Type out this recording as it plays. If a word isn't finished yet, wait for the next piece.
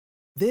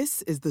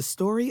This is the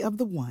story of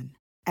the one.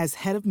 As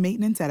head of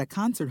maintenance at a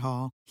concert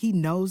hall, he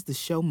knows the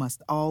show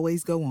must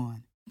always go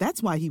on.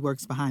 That's why he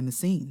works behind the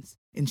scenes,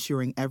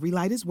 ensuring every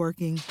light is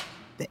working,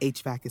 the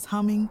HVAC is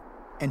humming,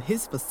 and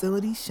his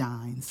facility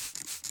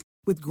shines.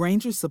 With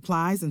Grainger's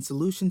supplies and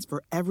solutions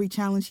for every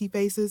challenge he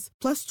faces,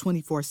 plus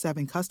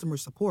 24/7 customer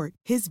support,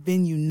 his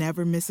venue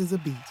never misses a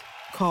beat.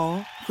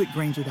 Call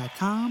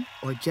quickgrainger.com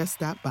or just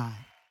stop by.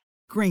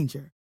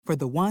 Grainger, for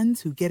the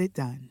ones who get it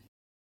done.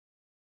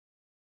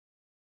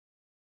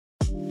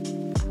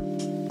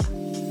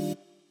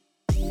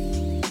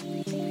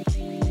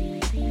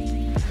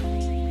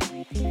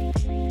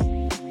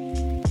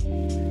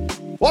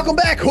 Welcome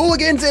back,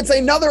 hooligans. It's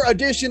another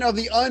edition of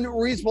the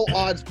Unreasonable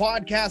Odds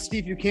podcast.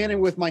 Steve Buchanan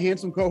with my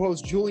handsome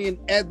co-host, Julian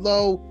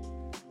Edlow.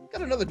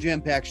 Got another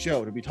jam-packed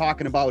show to be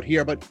talking about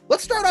here, but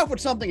let's start off with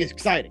something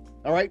exciting,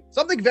 all right?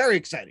 Something very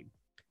exciting.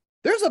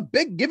 There's a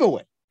big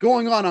giveaway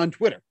going on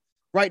Twitter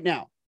right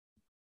now.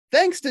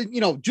 Thanks to,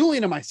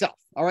 Julian and myself,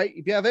 all right?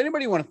 If you have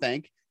anybody you want to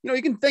thank,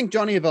 you can thank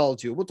Johnny Avello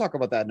too. We'll talk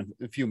about that in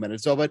a few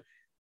minutes. But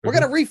we're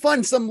going to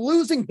refund some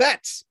losing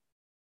bets.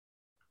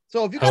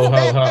 So if you got a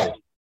bad bet,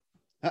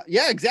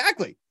 yeah,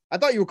 exactly. I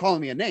thought you were calling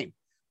me a name.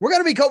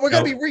 I'm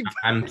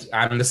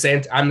the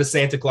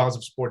Santa Claus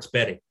of sports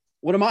betting.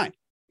 What am I?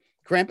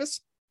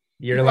 Krampus?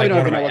 You're like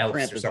one of my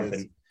elves or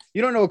something.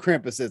 You don't know what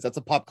Krampus is. That's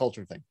a pop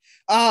culture thing.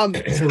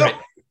 Right.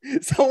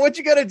 So what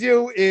you got to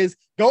do is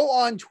go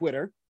on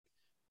Twitter.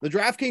 The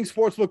DraftKings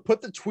Sportsbook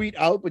put the tweet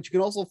out, but you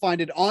can also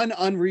find it on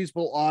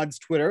Unreasonable Odds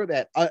Twitter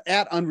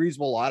at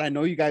Unreasonable Odd. I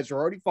know you guys are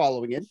already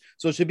following it,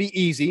 so it should be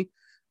easy.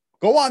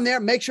 Go on there,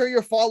 make sure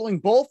you're following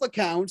both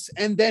accounts,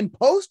 and then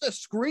post a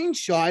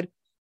screenshot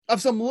of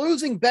some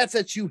losing bets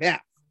that you have.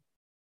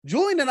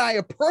 Julian and I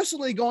are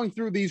personally going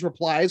through these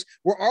replies.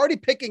 We're already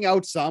picking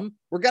out some.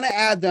 We're going to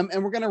add them,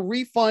 and we're going to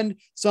refund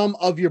some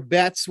of your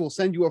bets. We'll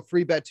send you a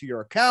free bet to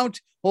your account.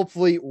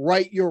 Hopefully,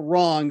 right your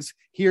wrongs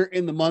here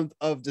in the month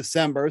of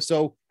December.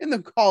 So in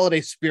the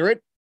holiday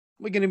spirit,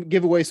 we're going to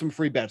give away some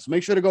free bets. So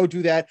make sure to go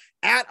do that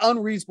at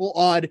Unreasonable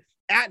Odd,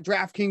 at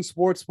DraftKings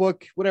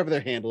Sportsbook, whatever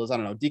their handle is. I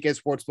don't know,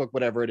 DK Sportsbook,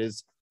 whatever it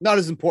is. Not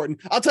as important.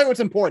 I'll tell you what's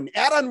important.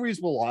 At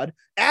Unreasonable Odd,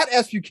 at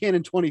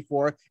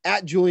SBuchanan24,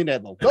 at Julian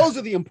Edlow. Those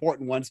are the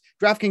important ones.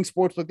 DraftKings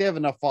Sportsbook, they have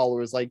enough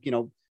followers.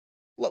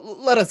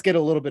 Let us get a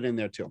little bit in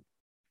there too.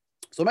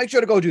 So make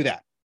sure to go do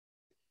that.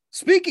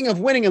 Speaking of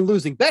winning and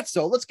losing bets,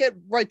 though, let's get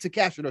right to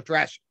cash it or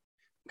trash it.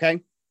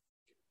 Okay.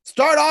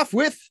 Start off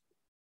with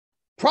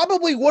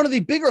probably one of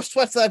the bigger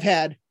sweats I've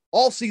had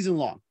all season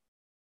long.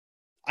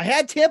 I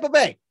had Tampa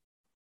Bay.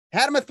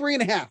 Had him at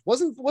 3.5.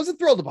 Wasn't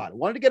thrilled about it.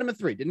 Wanted to get him at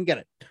 3. Didn't get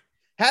it.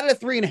 Had it at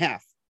 3.5.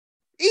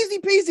 Easy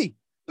peasy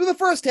through the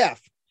first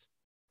half.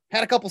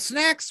 Had a couple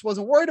snacks.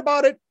 Wasn't worried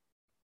about it.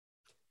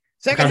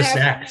 Second half.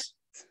 Snacks?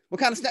 What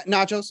kind of snack?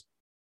 Nachos.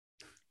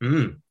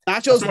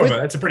 Nachos.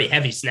 That's a pretty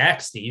heavy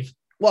snack, Steve.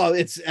 Well,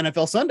 it's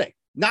NFL Sunday.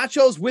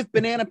 Nachos with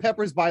banana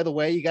peppers, by the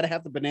way. You got to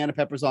have the banana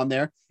peppers on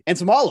there. And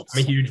some olives.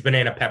 I'm a huge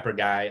banana pepper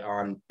guy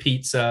on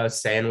pizza,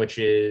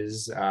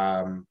 sandwiches,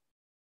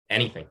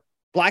 anything.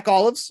 Black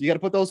olives, you got to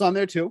put those on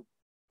there too.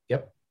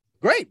 Yep.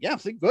 Great. Yeah,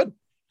 see, good.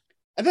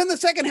 And then the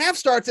second half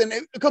starts in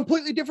a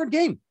completely different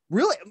game.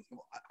 Really,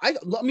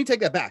 let me take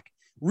that back.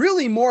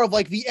 Really more of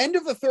like the end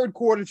of the third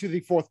quarter to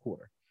the fourth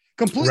quarter.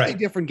 Completely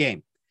different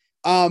game.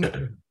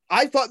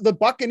 I thought the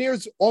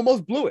Buccaneers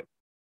almost blew it.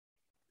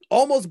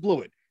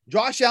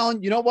 Josh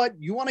Allen, you know what?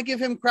 You want to give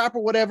him crap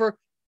or whatever.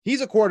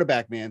 He's a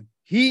quarterback, man.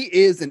 He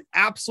is an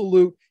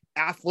absolute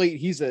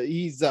athlete.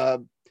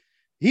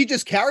 He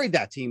just carried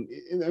that team.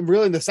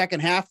 Really, in the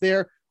second half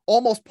there,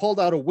 almost pulled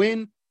out a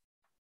win.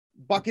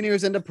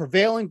 Buccaneers end up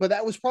prevailing, but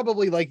that was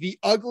probably like the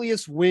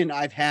ugliest win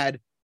I've had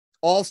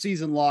all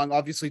season long.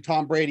 Obviously,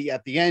 Tom Brady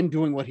at the end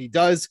doing what he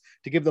does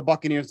to give the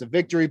Buccaneers the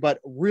victory, but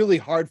really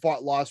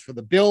hard-fought loss for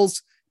the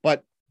Bills.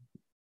 But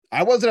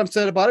I wasn't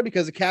upset about it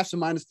because it cashed to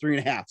minus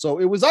 3.5. So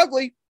it was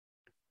ugly.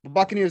 The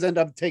Buccaneers end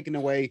up taking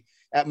away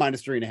at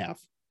minus 3.5.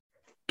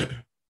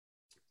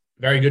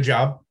 Very good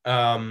job.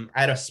 I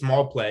had a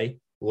small play,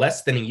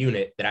 less than a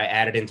unit, that I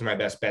added into my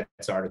best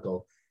bets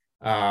article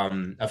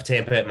of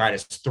Tampa at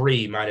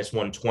 -3,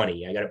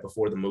 -120. I got it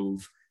before the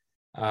move.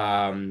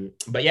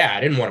 But yeah,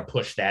 I didn't want to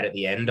push that at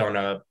the end on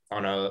a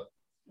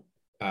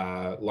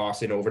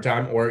loss in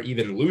overtime or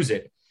even lose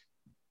it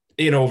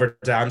in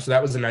overtime. So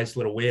that was a nice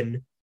little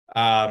win.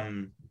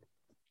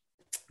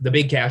 The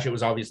big cash, it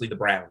was obviously the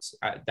Browns.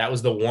 That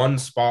was the one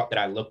spot that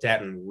I looked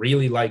at and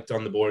really liked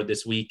on the board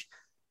this week.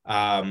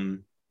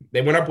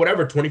 They went up,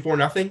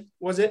 24-0,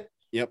 was it?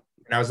 Yep.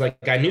 And I was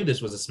like, I knew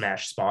this was a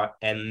smash spot.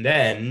 And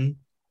then,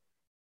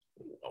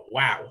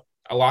 wow,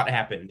 a lot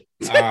happened.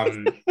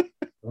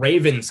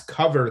 Ravens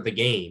cover the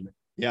game.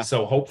 Yeah.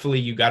 So hopefully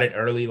you got it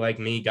early like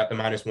me, got the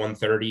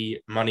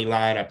 -130 money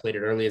line. I played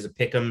it early as a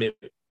pick'em.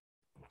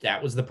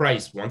 That was the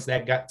price. Once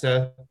that got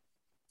to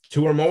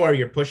 2 or more,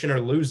 you're pushing or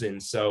losing.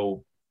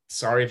 So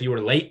sorry if you were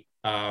late.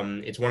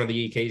 It's one of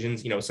the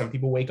occasions, some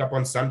people wake up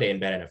on Sunday and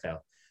bet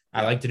NFL.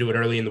 I like to do it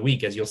early in the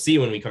week, as you'll see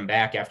when we come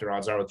back after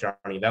Odds Are with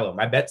Johnny Avello.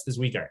 My bets this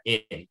week are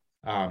in.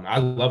 I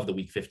love the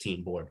week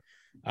 15 board.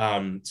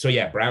 So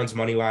yeah, Browns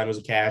money line was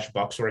a cash,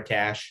 Bucks were a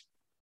cash.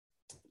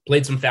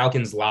 Played some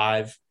Falcons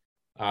live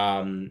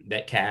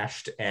that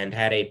cashed, and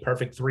had a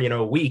perfect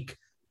 3-0 week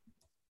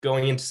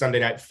going into Sunday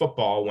Night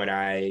Football when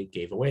I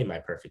gave away my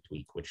perfect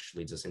week, which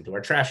leads us into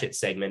our trash it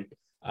segment.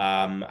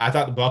 I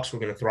thought the Bucks were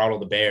going to throttle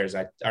the Bears.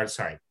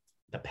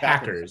 The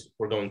Packers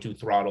were going to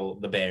throttle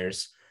the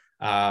Bears.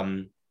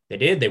 They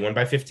did. They won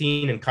by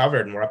 15 and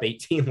covered, and were up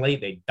 18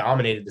 late. They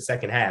dominated the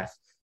second half.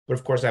 But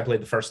of course, I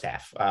played the first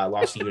half.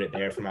 Lost a unit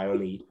there for my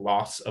only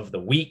loss of the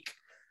week.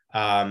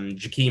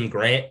 Jakeem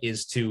Grant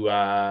is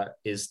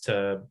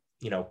to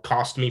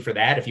cost me for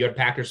that. If you had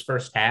Packers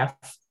first half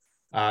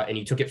and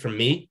you took it from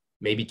me,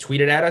 maybe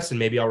tweet it at us and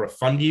maybe I'll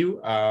refund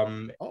you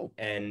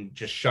and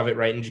just shove it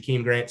right in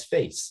Jakeem Grant's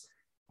face.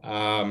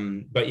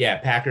 But yeah,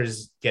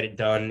 Packers get it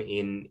done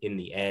in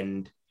the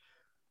end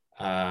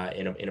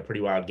in a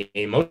pretty wild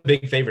game. Most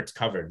big favorites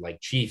covered,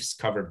 like Chiefs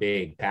cover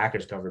big,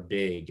 Packers cover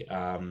big,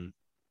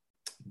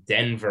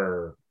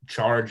 Denver,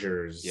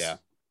 Chargers,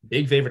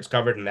 big favorites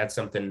covered, and that's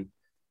something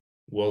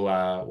we'll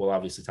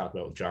obviously talk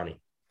about with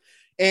Johnny.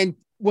 And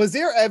was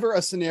there ever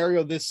a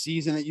scenario this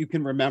season that you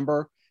can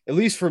remember, at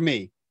least for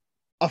me,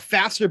 a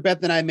faster bet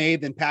than I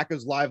made than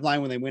Packers live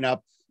line when they went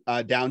up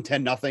down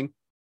 10-0?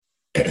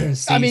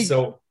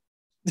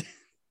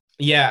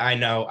 Yeah, I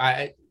know.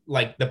 I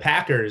like the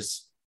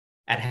Packers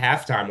at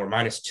halftime were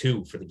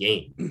 -2 for the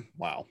game.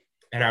 Wow.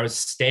 And I was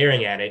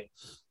staring at it.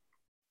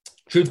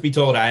 Truth be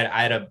told,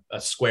 I had a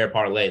square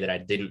parlay that I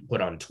didn't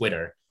put on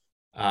Twitter.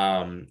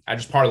 I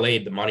just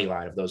parlayed the money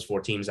line of those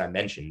 4 teams I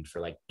mentioned for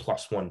like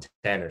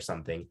 +110 or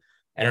something.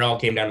 And it all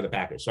came down to the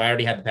Packers. So I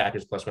already had the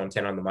Packers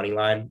 +110 on the money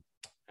line.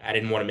 I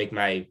didn't want to make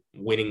my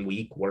winning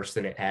week worse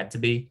than it had to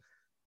be.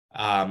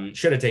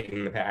 Should have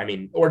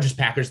taken or just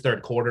Packers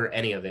third quarter,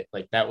 any of it.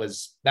 Like that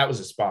was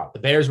a spot. The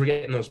Bears were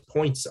getting those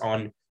points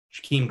on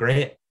Jakeem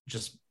Grant,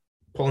 just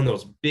pulling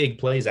those big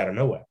plays out of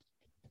nowhere.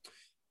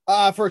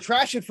 For a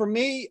trash it for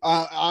me,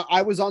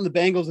 I was on the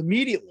Bengals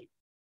immediately.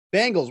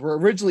 Bengals were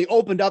originally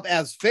opened up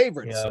as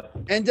favorites,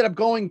 ended up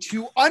going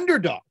to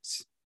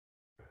underdogs,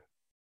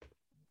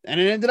 and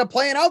it ended up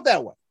playing out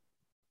that way.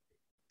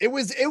 It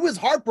was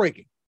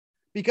heartbreaking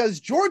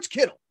because George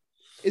Kittle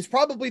is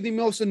probably the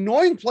most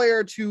annoying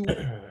player to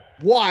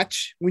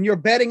watch when you're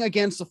betting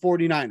against the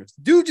 49ers.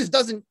 Dude just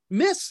doesn't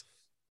miss.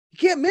 He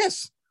can't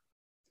miss.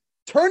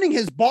 Turning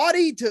his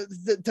body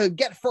to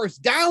get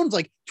first downs,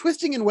 like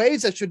twisting in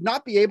ways that should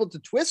not be able to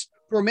twist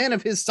for a man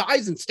of his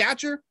size and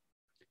stature.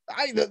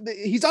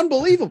 He's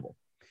unbelievable.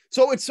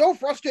 So it's so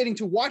frustrating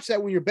to watch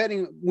that when you're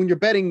betting,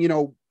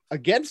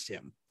 against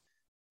him.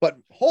 But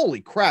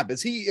holy crap,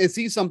 is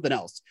he something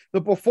else?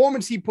 The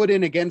performance he put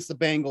in against the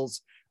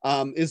Bengals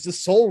is the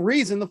sole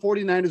reason the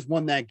 49ers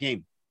won that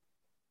game.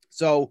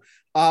 So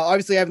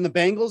obviously having the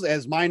Bengals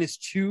as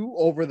 -2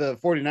 over the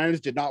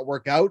 49ers did not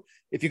work out.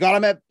 If you got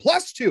them at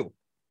 +2,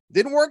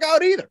 didn't work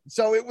out either.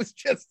 So it was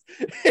just,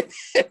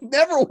 it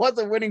never was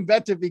a winning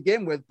bet to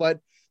begin with, but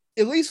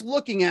at least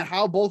looking at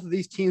how both of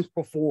these teams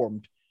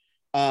performed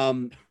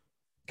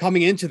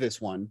coming into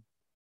this one,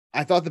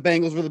 I thought the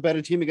Bengals were the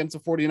better team against the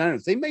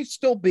 49ers. They may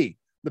still be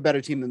the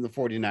better team than the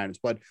 49ers,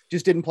 but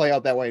just didn't play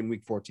out that way in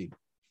week 14.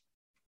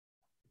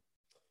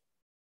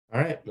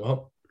 All right.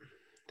 Well,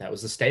 that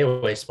was the stay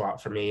away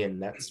spot for me.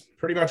 And that's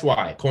pretty much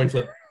why.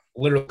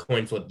 Literal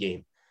coin flip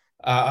game.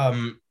 All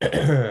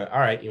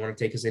right. You want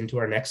to take us into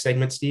our next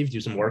segment, Steve?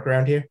 Do some work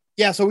around here?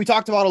 Yeah. So we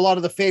talked about a lot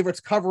of the favorites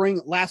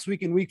covering last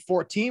week in week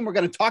 14. We're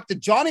going to talk to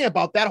Johnny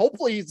about that.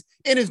 Hopefully he's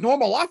in his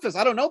normal office.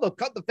 I don't know.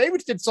 The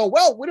favorites did so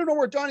well. We don't know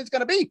where Johnny's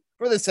going to be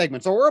for this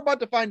segment. So we're about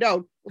to find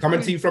out.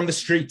 Coming to you from the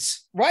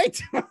streets. Right.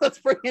 Let's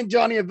bring in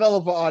Johnny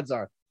Avello for Odds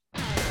Are.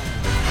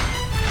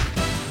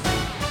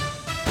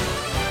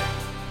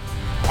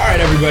 All right,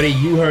 everybody,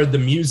 you heard the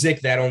music.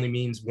 That only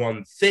means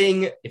one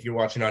thing. If you're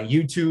watching on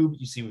YouTube,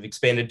 you see we've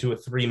expanded to a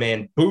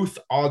 3-man booth.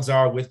 Odds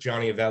Are with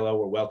Johnny Avello.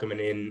 We're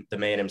welcoming in the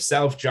man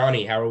himself.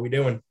 Johnny, how are we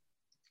doing?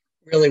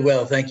 Really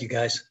well. Thank you,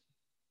 guys.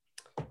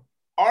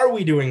 Are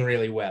we doing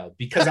really well?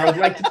 Because I would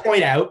like to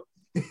point out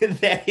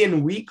that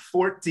in week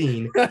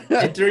 14,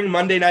 entering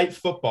Monday Night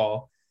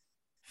Football,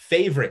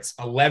 favorites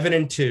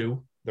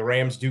 11-2. The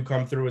Rams do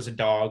come through as a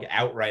dog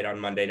outright on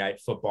Monday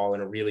Night Football in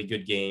a really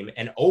good game.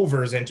 And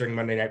overs entering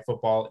Monday Night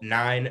Football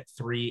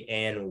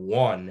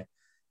 9-3-1.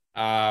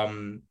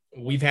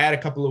 We've had a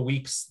couple of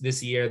weeks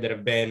this year that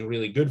have been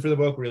really good for the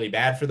book, really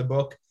bad for the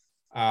book.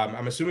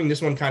 I'm assuming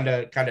this one kind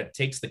of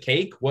takes the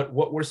cake. What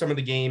were some of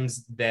the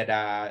games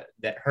that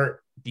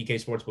hurt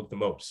DK Sportsbook the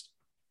most?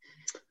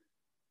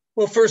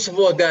 Well, first of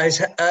all, guys,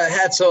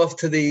 hats off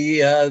to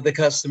the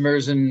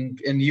customers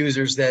and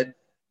users that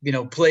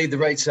played the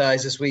right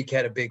size this week,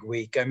 had a big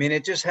week. I mean,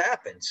 it just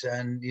happens,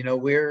 and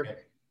we're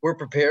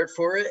prepared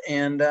for it,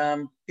 and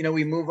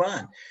we move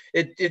on.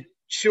 It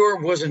sure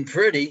wasn't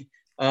pretty.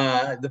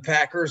 The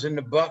Packers and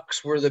the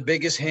Bucks were the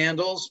biggest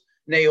handles.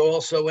 And they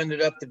also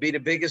ended up to be the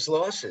biggest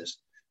losses.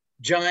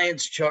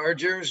 Giants,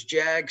 Chargers,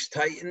 Jags,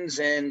 Titans,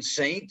 and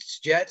Saints,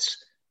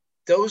 Jets.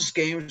 Those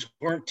games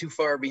weren't too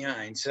far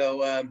behind.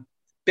 So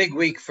big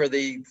week for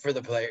the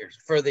players,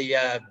 for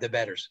the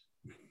bettors.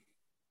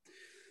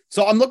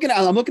 So I'm looking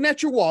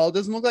at your wall. It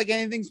doesn't look like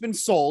anything's been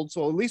sold.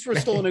 So at least we're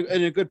still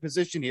in a good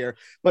position here.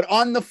 But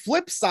on the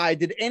flip side,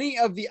 did any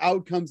of the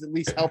outcomes at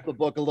least help the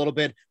book a little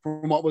bit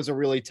from what was a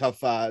really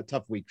tough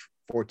week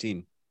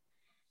 14?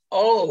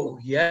 Oh,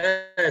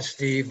 yes,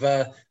 Steve.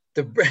 The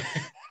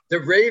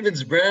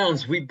Ravens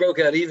Browns, we broke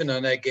out even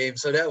on that game.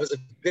 So that was a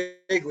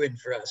big win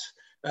for us.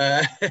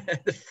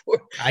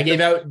 I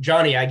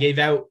gave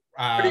out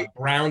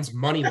Browns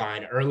money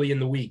line early in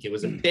the week. It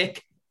was a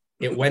pick.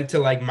 It went to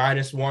like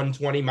minus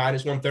 120,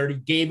 minus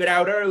 130, gave it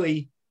out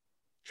early.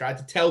 Tried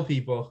to tell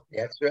people.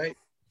 That's right.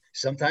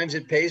 Sometimes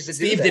it pays to do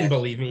that. Steve didn't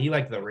believe me. He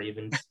liked the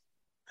Ravens.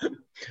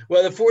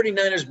 Well, the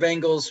 49ers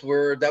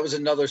Bengals that was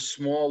another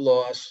small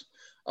loss.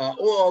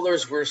 All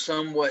others were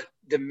somewhat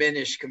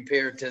diminished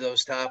compared to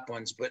those top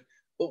ones, but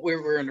we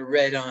were in the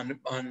red on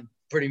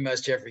pretty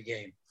much every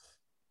game.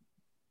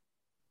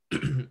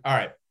 All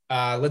right.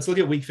 Let's look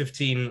at week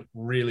 15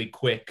 really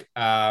quick.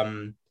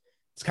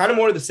 It's kind of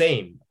more of the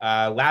same.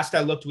 Last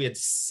I looked, we had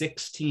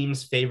 6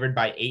 teams favored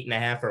by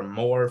 8.5 or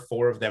more.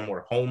 4 of them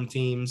were home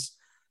teams.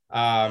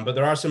 But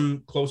there are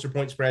some closer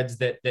point spreads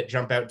that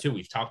jump out too.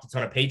 We've talked a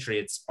ton of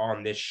Patriots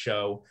on this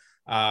show.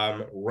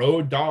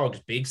 Road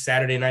dogs, big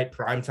Saturday night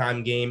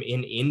primetime game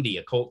in Indy,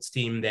 a Colts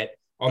team that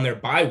on their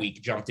bye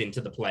week jumped into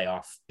the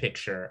playoff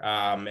picture.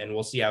 And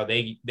we'll see how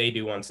they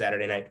do on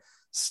Saturday night.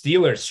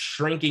 Steelers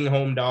shrinking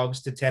home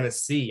dogs to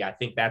Tennessee. I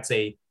think that's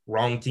a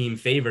wrong team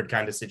favored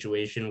kind of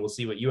situation. We'll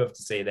see what you have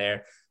to say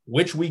there.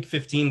 Which week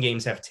 15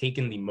 games have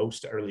taken the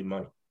most early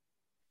money?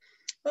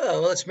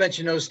 Well, let's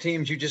mention those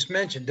teams you just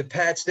mentioned. The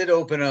Pats did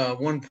open a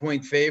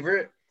 1-point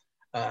favorite.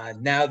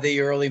 Now the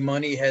early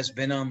money has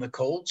been on the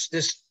Colts.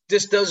 This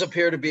does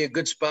appear to be a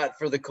good spot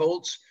for the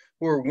Colts,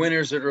 who are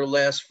winners of their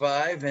last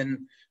 5. And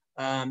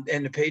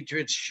the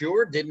Patriots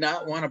sure did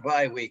not want a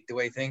bye week the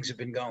way things have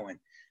been going.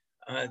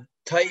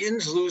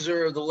 Titans,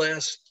 loser of the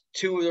last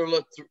 2 of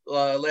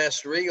their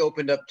last 3,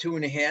 opened up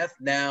 2.5,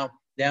 now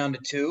down to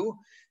 2.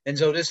 And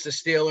so this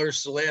is the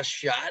Steelers' last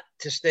shot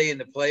to stay in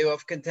the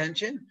playoff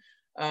contention.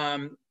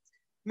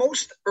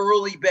 Most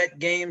early bet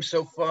games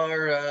so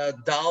far,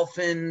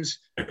 Dolphins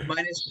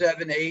 -7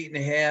 to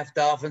 8.5,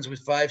 Dolphins with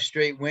 5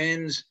 straight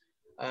wins.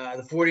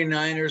 The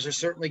 49ers are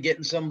certainly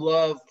getting some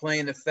love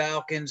playing the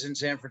Falcons in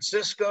San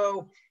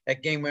Francisco.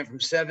 That game went from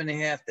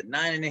 7.5 to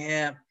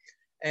 9.5.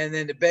 And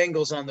then the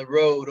Bengals on the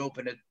road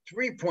opened a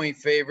 3-point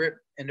favorite,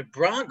 and the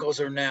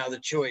Broncos are now the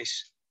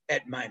choice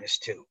at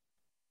 -2.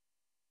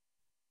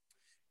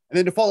 And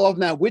then to follow up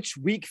now, which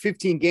week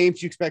 15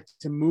 games you expect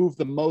to move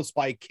the most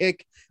by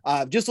kick?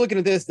 Just looking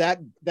at this,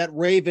 that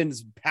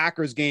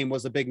Ravens-Packers game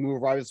was a big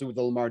move, obviously, with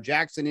the Lamar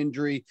Jackson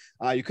injury.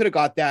 You could have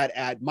got that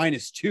at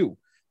 -2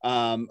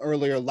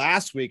 earlier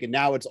last week, and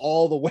now it's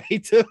all the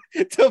way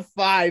to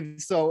 5.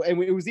 So,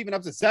 and it was even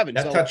up to 7.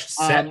 That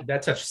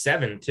touched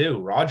 7 too.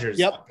 Rodgers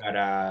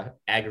got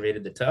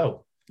aggravated the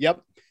toe.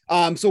 Yep.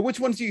 So which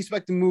ones do you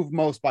expect to move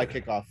most by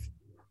kickoff?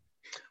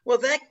 Well,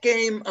 that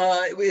game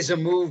is a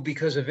move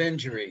because of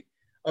injury.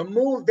 A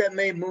move that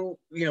may move,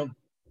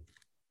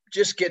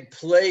 just get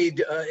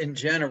played in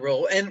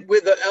general, and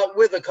with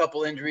a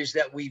couple injuries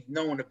that we've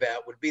known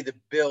about, would be the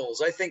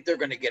Bills. I think they're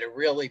going to get a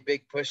really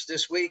big push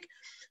this week.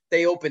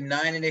 They open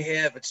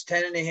 9.5. It's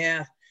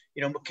 10.5.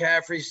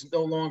 McCaffrey's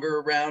no longer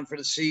around for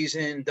the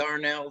season.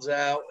 Darnell's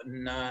out,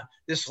 and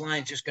this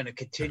line's just going to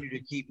continue to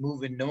keep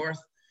moving north.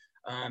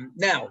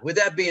 Now, with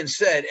that being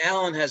said,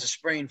 Allen has a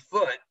sprained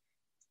foot,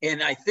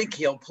 and I think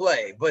he'll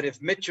play. But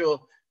if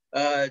Mitchell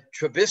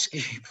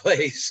Trubisky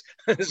plays,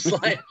 this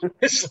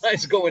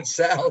line's going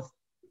south.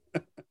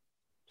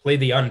 Play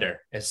the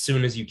under as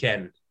soon as you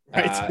can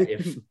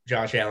if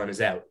Josh Allen is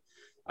out.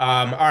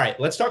 All right,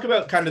 let's talk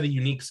about kind of the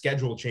unique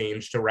schedule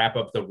change to wrap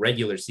up the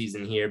regular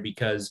season here,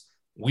 because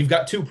we've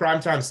got 2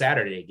 primetime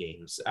Saturday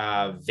games.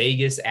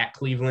 Vegas at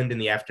Cleveland in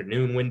the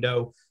afternoon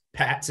window,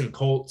 Pats and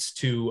Colts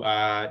to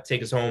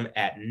take us home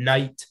at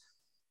night.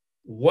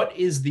 What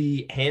is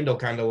the handle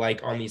kind of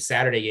like on these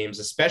Saturday games,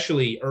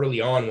 especially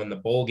early on when the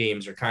bowl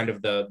games are kind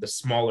of the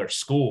smaller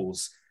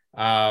schools?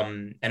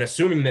 And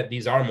assuming that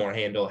these are more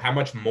handle, how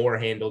much more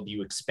handle do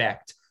you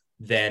expect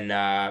than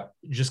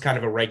just kind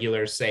of a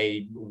regular,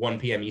 say, 1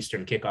 p.m.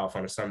 Eastern kickoff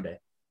on a Sunday?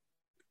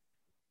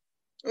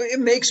 It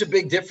makes a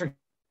big difference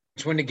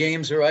when the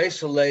games are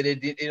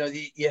isolated.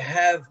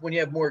 When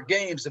you have more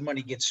games, the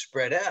money gets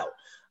spread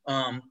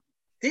out.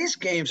 These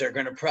games are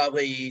going to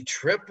probably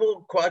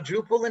triple,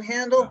 quadruple in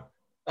handle.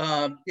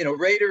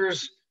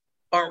 Raiders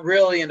aren't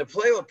really in the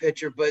playoff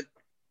picture, but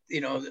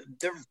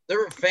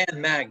they're a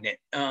fan magnet.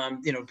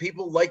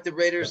 People like the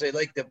Raiders. They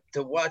like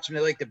to watch them.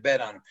 They like to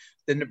bet on them.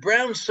 Then the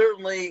Browns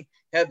certainly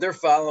have their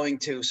following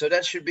too. So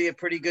that should be a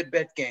pretty good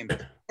bet game.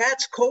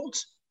 Pats,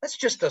 Colts, that's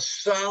just a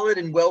solid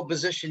and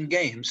well-positioned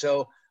game.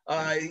 So,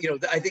 I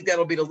think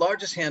that'll be the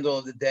largest handle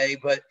of the day,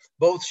 but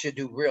both should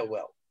do real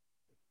well.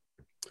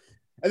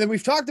 And then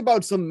we've talked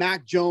about some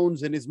Mac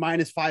Jones and his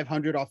minus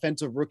 500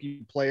 offensive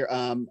rookie player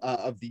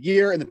of the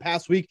year in the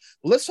past week.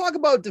 But let's talk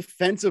about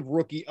defensive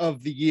rookie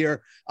of the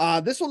year.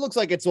 This one looks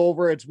like it's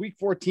over. It's week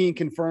 14,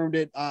 confirmed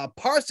it.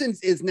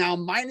 Parsons is now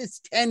minus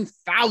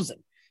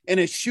 10,000 and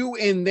a shoe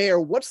in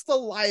there. What's the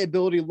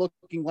liability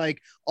looking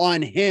like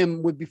on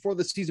him before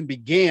the season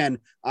began?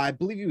 I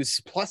believe he was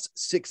plus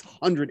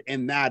 600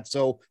 in that.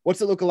 So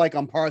what's it looking like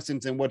on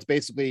Parsons and what's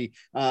basically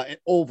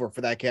over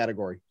for that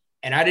category?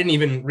 And I didn't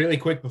even, really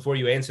quick before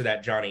you answer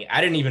that, Johnny, I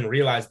didn't even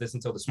realize this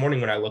until this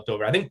morning when I looked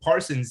over. I think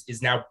Parsons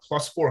is now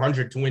plus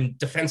 400 to win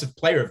Defensive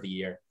Player of the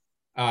Year,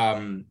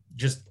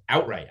 just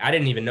outright. I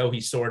didn't even know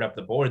he soared up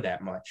the board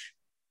that much.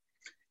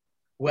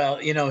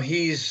 Well, you know,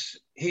 he's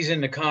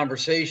in the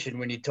conversation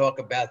when you talk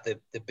about the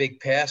big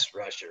pass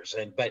rushers.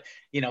 But,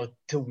 you know,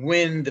 to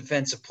win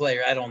Defensive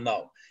Player, I don't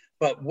know.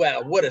 But,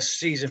 wow, what a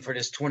season for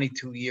this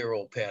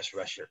 22-year-old pass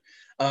rusher.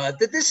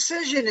 The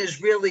decision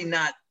is really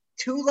not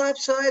too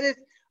lopsided.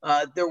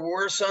 There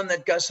were some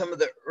that got some of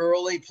the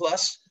early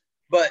plus,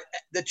 but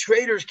the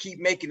traders keep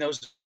making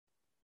those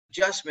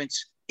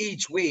adjustments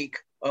each week,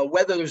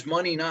 whether there's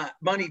money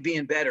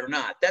being bet or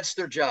not. That's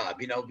their job,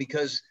 you know,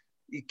 because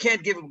you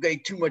can't give away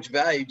too much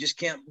value. You just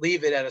can't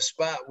leave it at a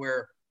spot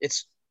where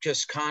it's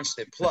just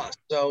constant plus.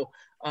 So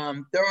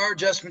there are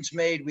adjustments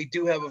made. We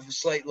do have a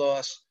slight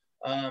loss.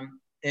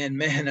 And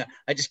man,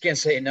 I just can't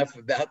say enough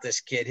about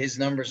this kid. His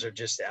numbers are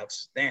just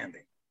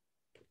outstanding.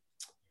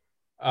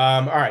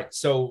 All right,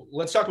 so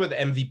let's talk about the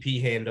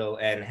MVP handle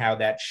and how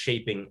that's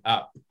shaping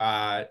up.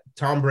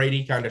 Tom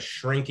Brady kind of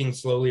shrinking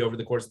slowly over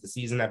the course of the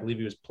season. I believe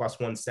he was plus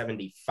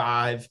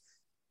 175.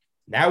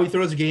 Now he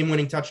throws a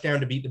game-winning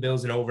touchdown to beat the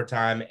Bills in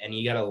overtime, and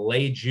you got to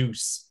lay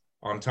juice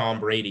on Tom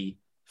Brady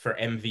for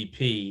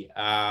MVP.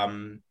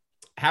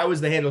 How is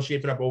the handle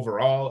shaping up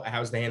overall?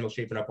 How's the handle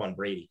shaping up on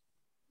Brady?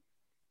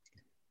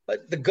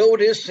 The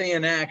GOAT is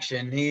seeing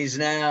action. He's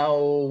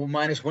now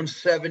minus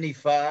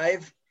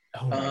 175.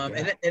 Oh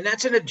and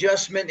that's an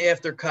adjustment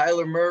after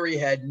Kyler Murray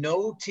had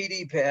no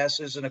TD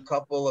passes and a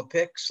couple of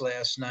picks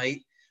last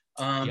night.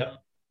 Yep.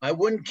 I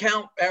wouldn't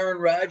count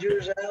Aaron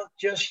Rodgers out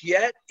just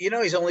yet. You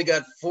know, he's only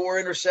got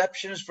 4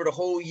 interceptions for the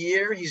whole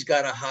year. He's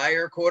got a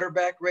higher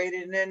quarterback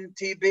rating than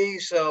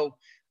TB. So,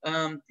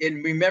 and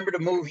remember the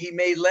move he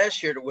made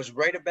last year that was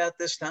right about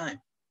this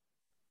time.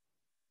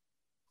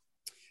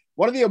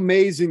 One of the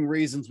amazing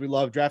reasons we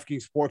love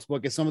DraftKings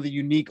Sportsbook is some of the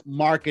unique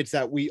markets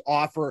that we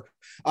offer.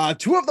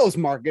 2 of those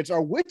markets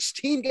are which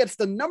team gets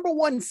the number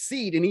 1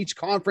 seed in each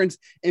conference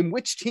and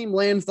which team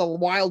lands the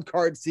wild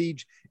card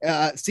seeds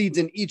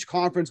in each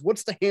conference.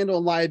 What's the handle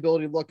and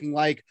liability looking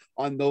like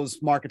on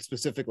those markets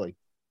specifically?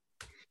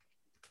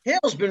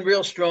 Handle's been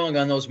real strong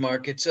on those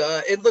markets.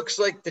 It looks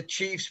like the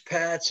Chiefs,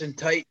 Pats, and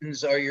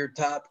Titans are your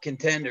top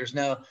contenders.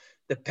 Now,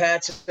 the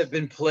Pats have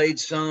been played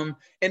some,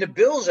 and the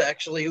Bills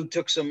actually, who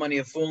took some money,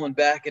 have fallen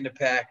back in the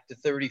pack to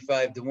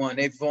 35-1.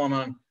 They've fallen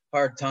on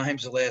hard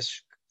times the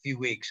last few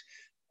weeks.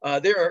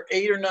 There are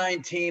 8 or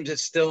 9 teams that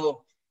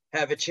still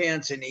have a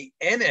chance in the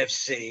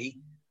NFC.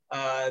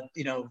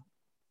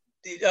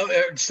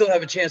 Still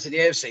have a chance in the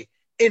AFC.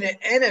 In the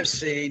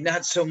NFC,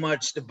 not so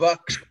much. The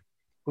Bucks,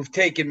 who've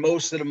taken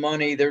most of the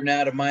money, they're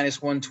now to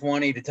minus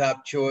 120, the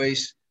top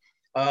choice.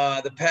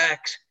 The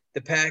Pack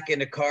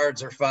and the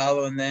Cards are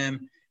following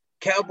them.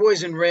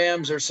 Cowboys and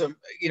Rams are some,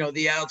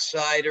 the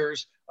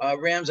outsiders.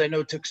 Rams, I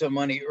know, took some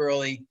money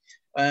early.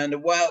 And the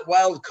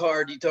wild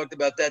card, you talked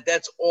about that.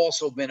 That's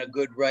also been a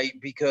good right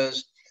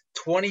because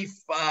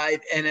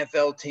 25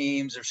 NFL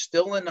teams are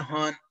still in the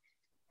hunt.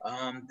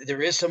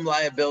 There is some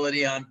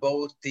liability on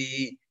both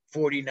the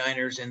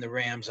 49ers and the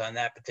Rams on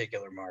that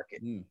particular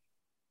market.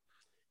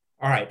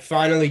 All right,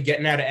 finally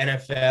getting out of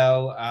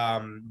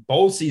NFL.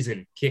 Bowl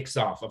season kicks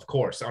off, of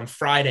course, on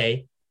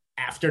Friday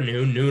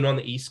afternoon, noon on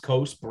the East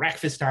Coast.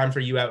 Breakfast time for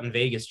you out in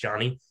Vegas,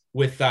 Johnny,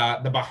 with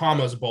the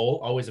Bahamas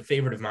Bowl, always a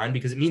favorite of mine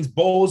because it means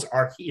bowls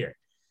are here.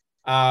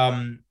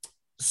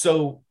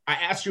 So I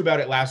asked you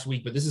about it last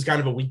week, but this is kind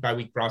of a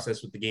week-by-week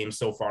process with the game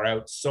so far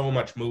out. So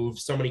much move,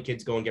 so many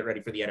kids go and get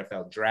ready for the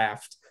NFL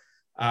draft.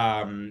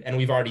 And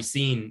we've already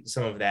seen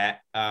some of that,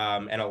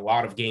 and a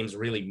lot of games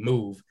really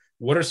move.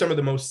 What are some of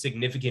the most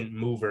significant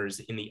movers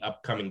in the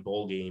upcoming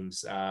bowl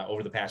games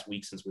over the past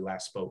week since we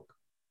last spoke?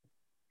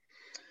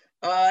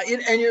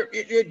 You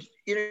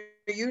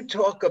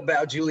talk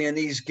about, Julian,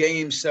 these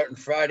games starting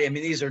Friday. I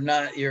mean, these are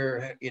not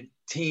your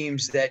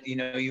teams that,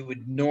 you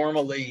would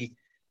normally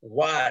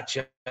watch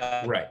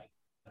right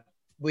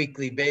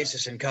weekly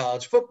basis in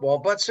college football.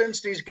 But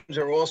since these games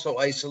are also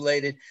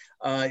isolated,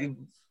 they're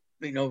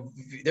going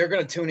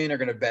to tune in, they're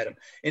going to bet them.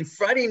 In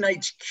Friday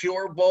night's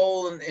Cure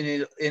Bowl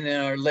in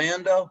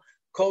Orlando,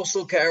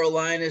 Coastal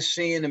Carolina is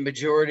seeing the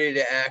majority of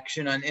the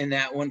action in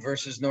that one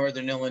versus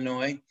Northern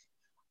Illinois.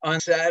 On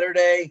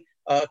Saturday,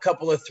 a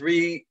couple of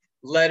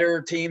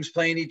 3-letter teams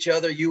playing each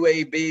other.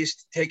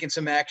 UAB's taking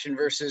some action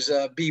versus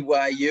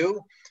BYU.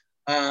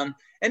 And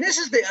this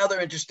is the other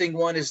interesting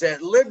one, is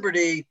that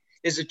Liberty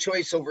is a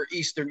choice over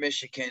Eastern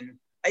Michigan.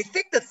 I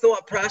think the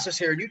thought process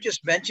here, and you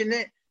just mentioned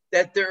it,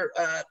 that there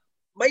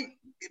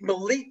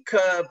Malik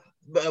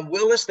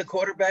Willis, the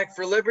quarterback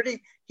for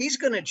Liberty, he's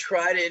going to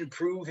try to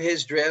improve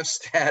his draft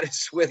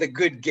status with a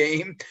good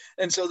game.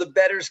 And so the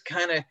bettors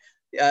kind of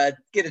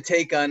get a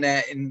take on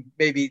that and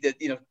maybe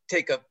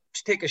take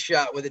a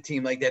shot with a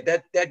team like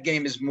that. That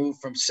game is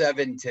moved from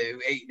 7 to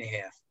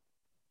 8.5.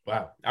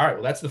 Wow. All right.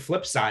 Well, that's the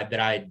flip side that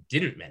I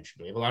didn't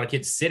mention. We have a lot of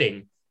kids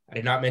sitting. I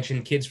did not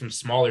mention kids from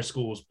smaller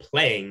schools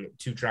playing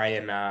to try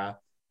and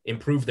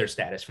improve their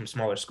status from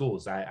smaller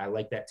schools. I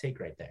like that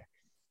take right there.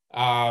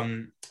 All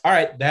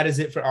right. That is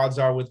it for Odds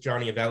Are with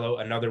Johnny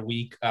Avello. Another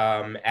week.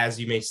 As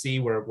you may see,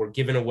 we're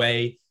giving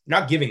away,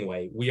 not giving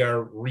away. We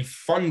are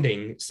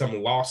refunding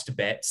some lost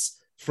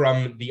bets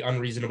from the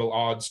Unreasonable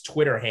Odds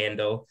Twitter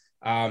handle.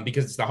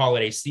 Because it's the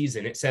holiday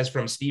season. It says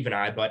from Steve and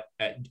I, but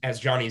as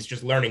Johnny is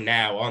just learning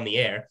now on the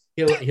air,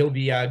 he'll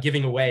be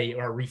giving away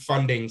or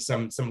refunding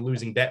some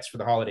losing bets for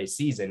the holiday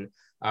season.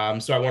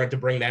 So I wanted to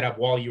bring that up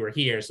while you were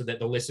here so that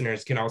the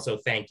listeners can also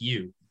thank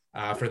you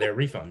for their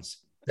refunds.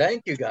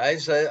 Thank you,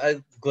 guys.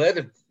 I'm glad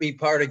to be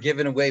part of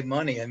giving away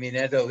money. I mean,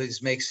 that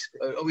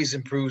always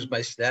improves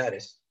my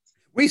status.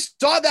 We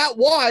saw that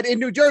wad in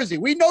New Jersey.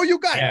 We know you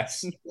got it.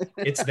 Yes,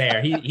 it's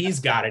there. He's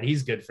got it.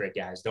 He's good for it,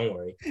 guys. Don't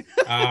worry.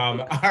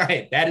 All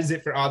right. That is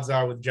it for Odds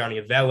Are with Johnny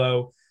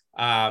Avello.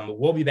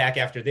 We'll be back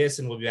after this,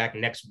 and we'll be back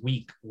next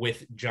week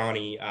with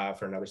Johnny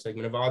for another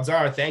segment of Odds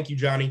Are. Thank you,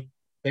 Johnny.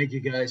 Thank you,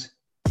 guys.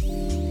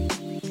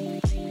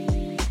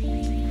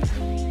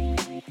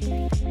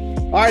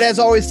 All right, as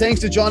always, thanks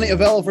to Johnny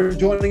Avello for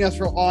joining us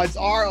for Odds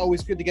Are.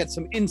 Always good to get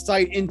some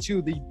insight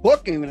into the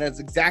book, and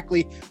that's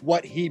exactly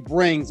what he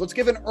brings. Let's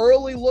give an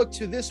early look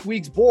to this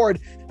week's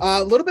board.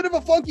 A little bit of a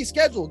funky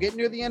schedule getting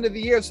near the end of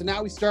the year, so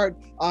now we start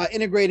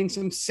integrating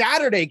some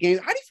Saturday games.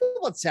 How do you feel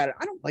about Saturday?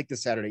 I don't like the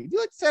Saturday. Do you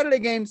like Saturday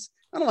games?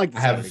 I don't like the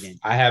Saturday games.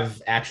 I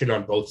have action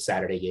on both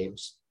Saturday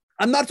games.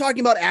 I'm not talking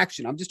about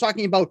action. I'm just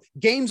talking about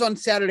games on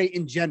Saturday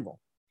in general.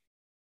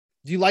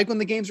 Do you like when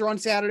the games are on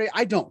Saturday?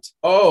 I don't.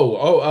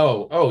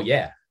 Oh,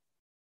 yeah.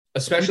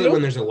 Especially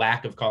when there's a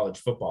lack of college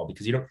football,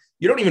 because you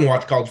don't even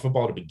watch college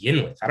football to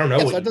begin with. I don't know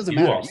what you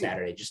do all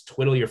Saturday. Just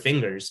twiddle your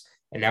fingers.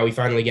 And now we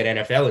finally get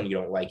NFL and you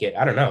don't like it.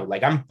 I don't know.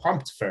 Like, I'm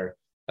pumped for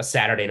a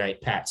Saturday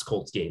night Pats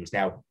Colts games.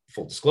 Now,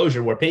 full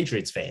disclosure, we're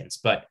Patriots fans,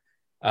 but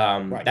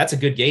that's a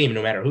good game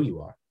no matter who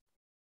you are.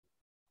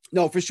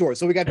 No, for sure.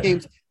 So we got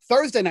games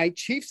Thursday night,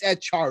 Chiefs at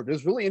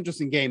Chargers. Really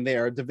interesting game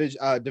there.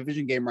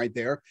 Division game right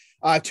there.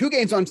 2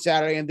 games on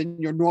Saturday, and then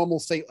your normal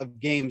slate of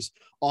games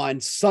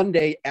on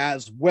Sunday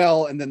as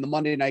well. And then the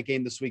Monday night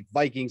game this week,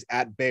 Vikings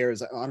at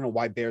Bears. I don't know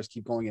why Bears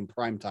keep going in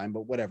prime time,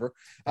 but whatever.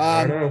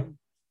 I don't know.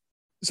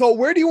 So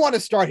where do you want to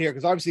start here?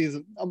 Because obviously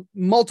there's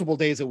multiple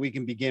days that we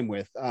can begin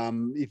with.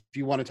 If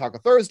you want to talk a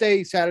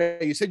Thursday,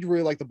 Saturday, you said you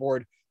really like the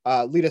board.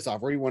 Lead us off.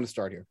 Where do you want to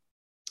start here?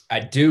 I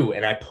do.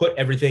 And I put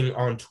everything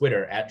on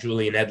Twitter at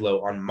Julian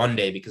Edlow on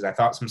Monday because I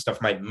thought some stuff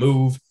might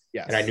move.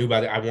 Yes. And I knew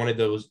I wanted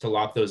those to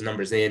lock those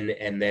numbers in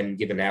and then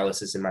give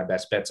analysis in my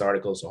best bets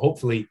article. So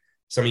hopefully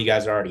some of you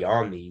guys are already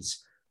on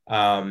these.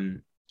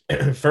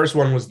 First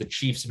one was the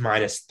Chiefs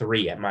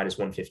 -3 at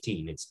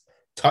 -115. It's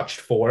touched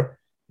 4.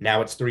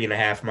 Now it's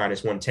 3.5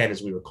 -110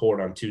 as we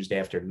record on Tuesday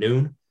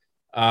afternoon.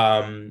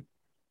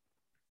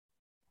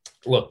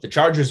 Look, the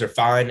Chargers are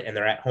fine and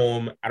they're at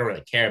home. I don't really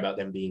care about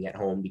them being at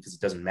home because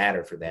it doesn't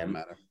matter for them.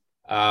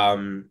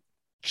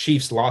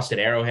 Chiefs lost at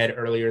Arrowhead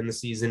earlier in the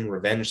season,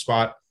 revenge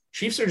spot.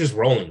 Chiefs are just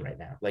rolling right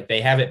now. Like,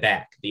 they have it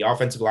back. The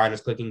offensive line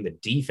is clicking, the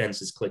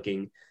defense is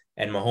clicking,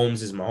 and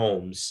Mahomes is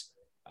Mahomes.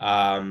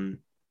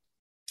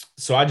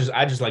 So I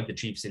just like the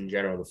Chiefs in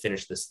general to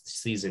finish this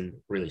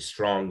season really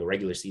strong, the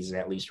regular season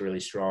at least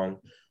really strong.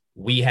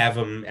 We have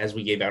them, as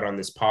we gave out on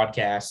this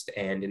podcast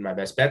and in my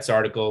best bets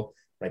article,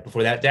 right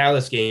before that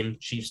Dallas game.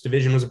 Chiefs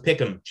division was a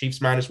pick 'em. Chiefs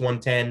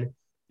 -110,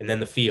 and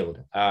then the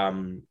field.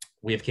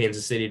 We have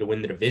Kansas City to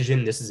win the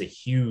division. This is a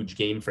huge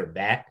game for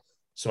that,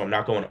 so I'm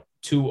not going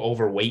too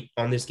overweight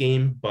on this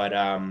game, but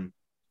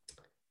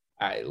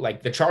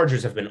the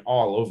Chargers have been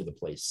all over the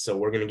place, so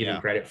we're going to give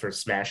them credit for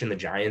smashing the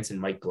Giants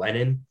and Mike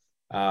Glennon.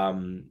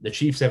 The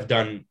Chiefs have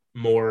done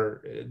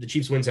more. The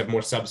Chiefs wins have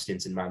more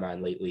substance in my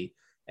mind lately,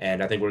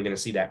 and I think we're going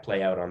to see that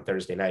play out on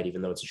Thursday night,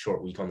 even though it's a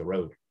short week on the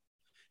road.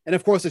 And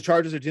of course, the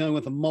Chargers are dealing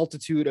with a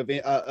multitude of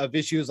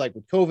issues, like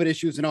with COVID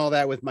issues and all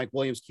that, with Mike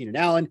Williams, Keenan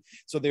Allen.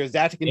 So there's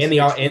that to consider.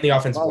 And the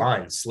offensive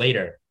line,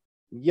 Slater.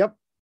 Yep.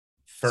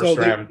 First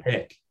round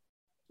pick.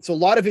 So a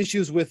lot of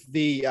issues with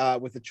the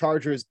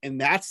Chargers in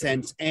that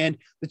sense. And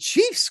the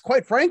Chiefs,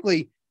 quite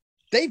frankly,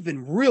 they've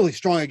been really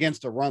strong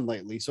against a run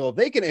lately. So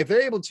if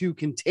they're able to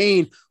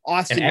contain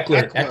Austin and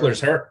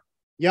Eckler's hurt.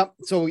 Yep.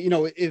 So,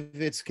 if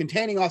it's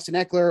containing Austin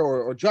Eckler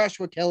or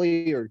Joshua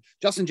Kelly or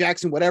Justin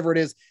Jackson, whatever it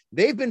is,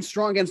 they've been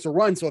strong against the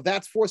run. So if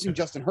that's forcing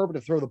Justin Herbert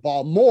to throw the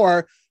ball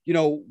more,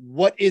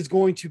 what is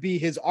going to be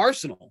his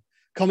arsenal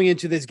coming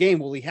into this game?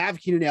 Will he have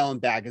Keenan Allen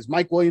back? Is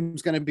Mike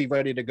Williams going to be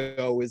ready to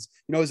go? Is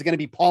it going to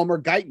be Palmer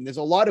Guyton? There's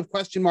a lot of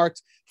question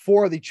marks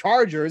for the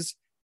Chargers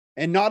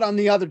and not on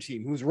the other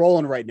team who's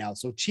rolling right now.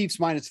 So Chiefs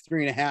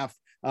 -3.5.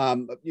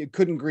 You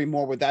couldn't agree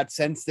more with that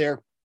sense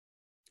there.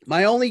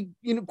 My only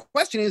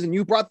question is, and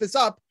you brought this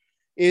up,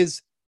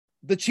 is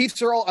the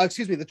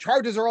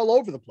Chargers are all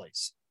over the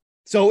place.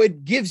 So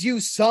it gives you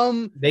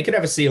some. They could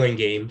have a ceiling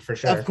game for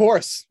sure. Of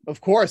course.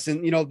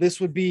 And, this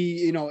would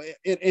be,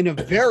 in a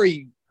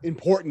very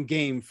important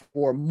game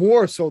for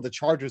more so the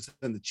Chargers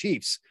than the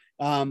Chiefs.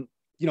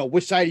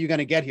 Which side are you going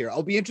to get here?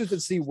 I'll be interested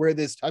to see where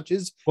this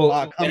touches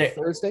come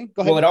Thursday.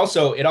 Go ahead. Well,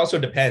 it also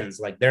depends.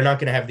 Like, they're not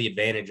going to have the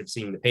advantage of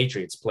seeing the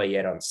Patriots play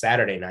yet on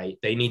Saturday night.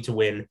 They need to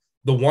win.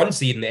 The 1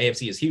 seed in the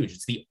AFC is huge.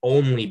 It's the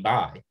only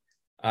bye.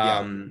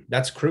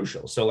 That's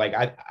crucial. So, like,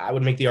 I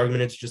would make the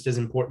argument it's just as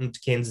important to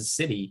Kansas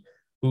City,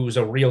 who's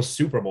a real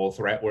Super Bowl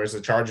threat, whereas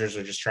the Chargers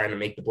are just trying to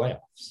make the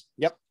playoffs.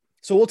 Yep.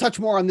 So we'll touch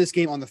more on this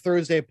game on the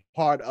Thursday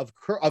part of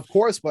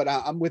course, but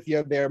I'm with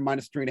you there,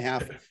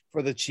 -3.5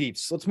 for the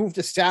Chiefs. Let's move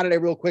to Saturday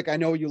real quick. I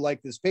know you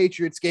like this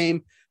Patriots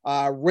game.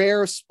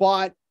 Rare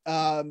spot,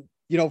 for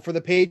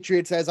the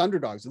Patriots as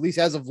underdogs, at least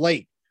as of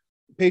late.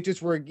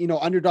 Patriots were,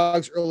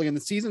 underdogs early in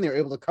the season. They were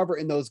able to cover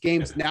in those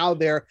games. Now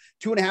they're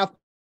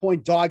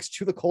 2.5-point dogs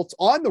to the Colts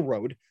on the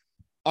road.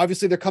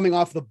 Obviously, they're coming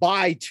off the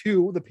bye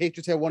too. The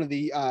Patriots have one of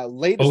the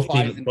latest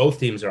buys. Both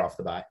teams are off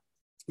the bye.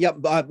 Yep,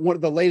 one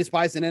of the latest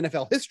buys in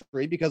NFL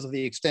history because of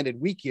the extended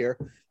week here.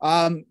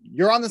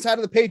 You're on the side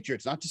of the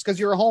Patriots, not just because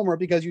you're a homer,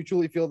 because you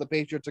truly feel the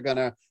Patriots are going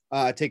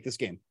to take this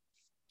game.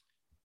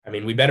 I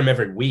mean, we bet them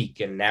every week,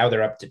 and now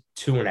they're up to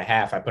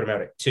 2.5. I put them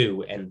out at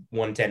 2 and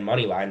 110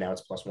 money line. Now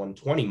it's plus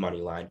 120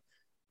 money line.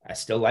 I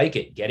still like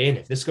it. Get in.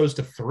 If this goes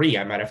to 3,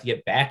 I might have to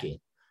get back in.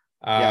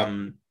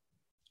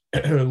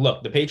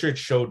 Look, the Patriots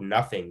showed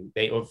nothing.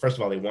 First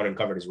of all, they won and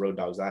covered as road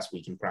dogs last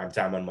week in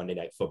primetime on Monday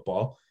Night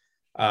Football.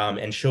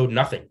 And showed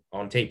nothing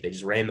on tape. They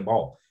just ran the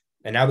ball.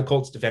 And now the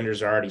Colts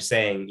defenders are already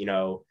saying,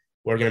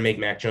 we're going to make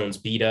Mac Jones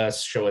beat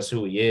us, show us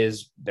who he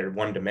is. They're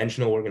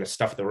one-dimensional. We're going to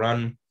stuff the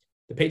run.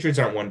 The Patriots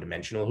aren't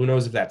one-dimensional. Who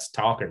knows if that's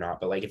talk or not?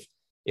 But, like,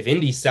 if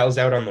Indy sells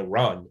out on the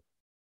run,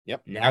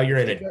 now you're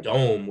in a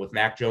dome with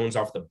Mac Jones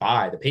off the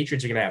bye. The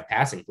Patriots are going to have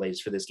passing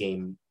plays for this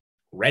game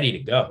ready to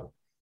go.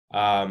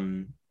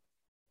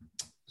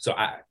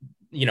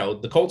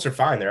 The Colts are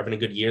fine. They're having a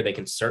good year. They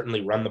can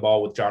certainly run the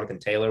ball with Jonathan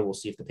Taylor. We'll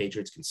see if the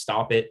Patriots can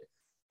stop it.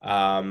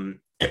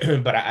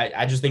 But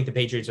I just think the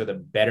Patriots are the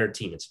better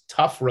team. It's a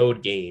tough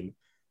road game,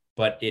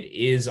 but it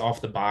is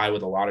off the bye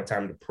with a lot of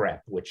time to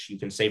prep, which you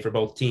can say for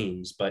both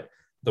teams. But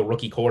the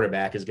rookie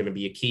quarterback is going to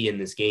be a key in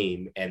this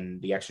game,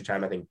 and the extra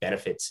time, I think,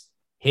 benefits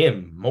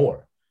him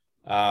more.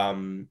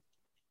 Pat's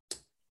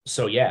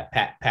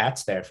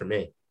there for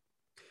me.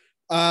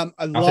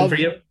 Nothing for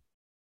you?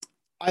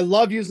 I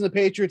love using the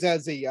Patriots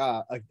as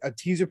a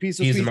teaser piece.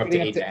 Tease them up to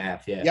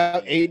 8.5.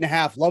 Yeah,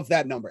 8.5. Love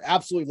that number.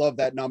 Absolutely love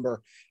that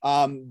number.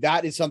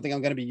 That is something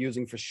I'm going to be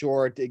using for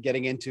sure,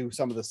 getting into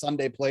some of the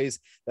Sunday plays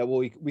that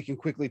we can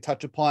quickly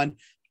touch upon.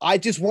 I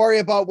just worry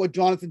about what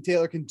Jonathan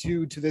Taylor can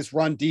do to this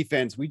run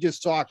defense. We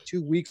just saw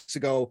 2 weeks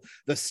ago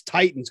the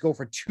Titans go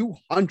for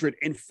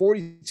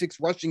 246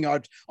 rushing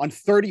yards on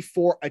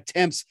 34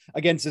 attempts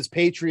against this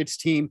Patriots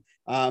team.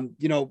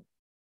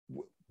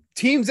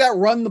 Teams that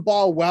run the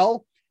ball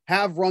well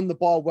have run the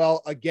ball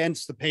well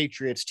against the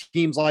Patriots.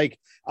 Teams like,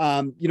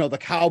 the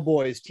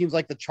Cowboys, teams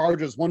like the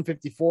Chargers,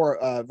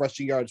 154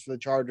 rushing yards for the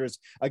Chargers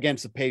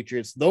against the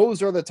Patriots.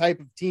 Those are the type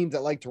of teams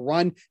that like to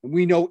run, and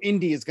we know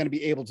Indy is going to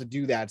be able to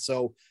do that.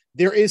 So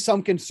there is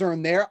some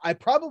concern there. I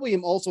probably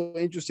am also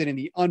interested in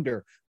the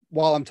under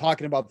while I'm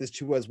talking about this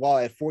too as well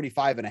at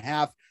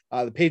 45.5.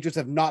 The Patriots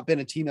have not been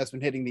a team that's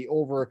been hitting the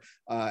over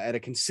at a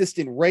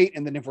consistent rate.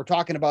 And then if we're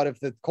talking about if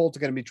the Colts are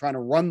going to be trying to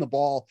run the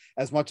ball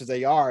as much as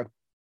they are,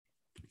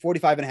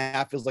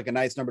 45.5 feels like a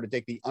nice number to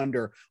take the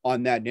under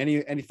on that.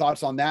 Any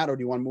thoughts on that, or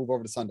do you want to move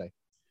over to Sunday?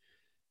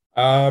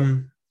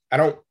 I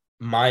don't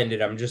mind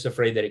it. I'm just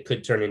afraid that it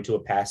could turn into a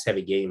pass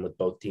heavy game with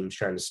both teams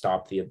trying to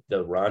stop the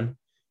run.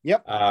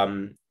 Yep.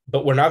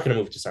 But we're not going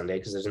to move to Sunday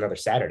because there's another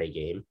Saturday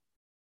game.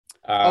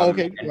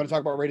 Okay. You want to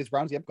talk about Raiders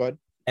Browns? Yep, go ahead.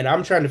 And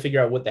I'm trying to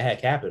figure out what the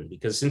heck happened,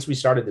 because since we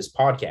started this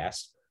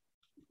podcast,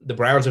 the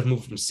Browns have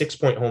moved from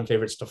 6-point home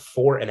favorites to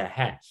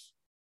 4.5.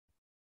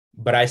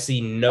 But I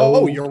see no.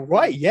 Oh, you're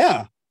right.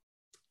 Yeah.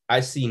 I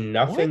see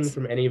nothing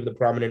from any of the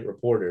prominent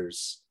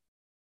reporters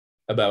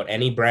about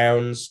any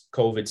Browns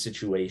COVID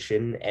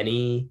situation,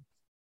 any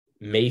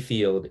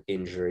Mayfield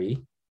injury,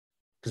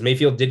 because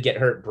Mayfield did get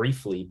hurt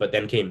briefly, but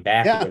then came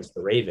back against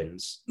the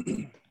Ravens.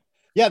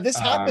 Yeah, this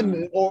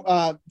happened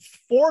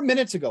 4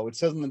 minutes ago. It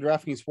says in the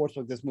DraftKings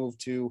Sportsbook this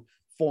moved to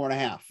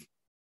 4.5.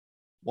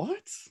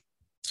 What?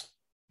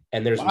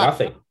 And there's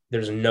nothing.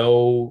 There's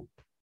no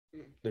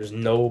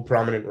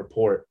prominent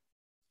report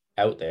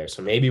out there.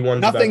 So maybe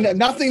nothing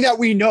that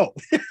we know.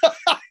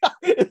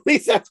 At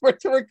least that's where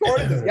to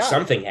record it. Yeah.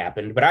 Something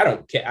happened, but I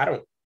don't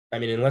care. I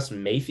mean, unless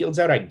Mayfield's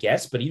out, I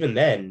guess. But even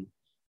then,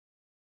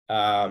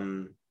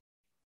 man,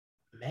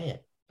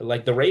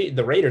 like the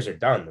Raiders are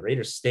done. The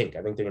Raiders stink.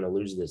 I think they're going to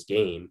lose this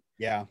game.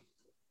 Yeah.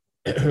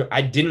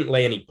 I didn't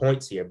lay any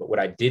points here, but what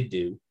I did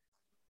do,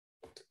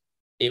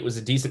 it was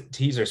a decent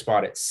teaser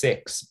spot at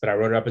 6, but I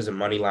wrote it up as a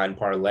money line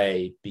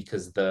parlay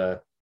because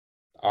the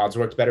odds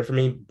worked better for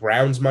me.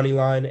 Browns money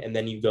line, and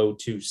then you go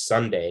to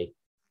Sunday,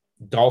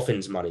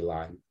 Dolphins money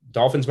line.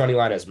 Dolphins money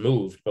line has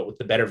moved, but with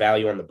the better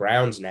value on the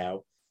Browns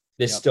now,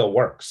 this still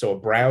works. So a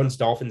Browns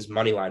Dolphins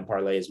money line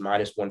parlay is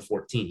minus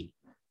 114.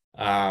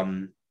 I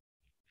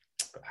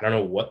don't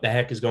know what the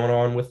heck is going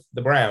on with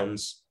the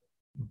Browns,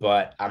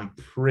 but I'm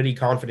pretty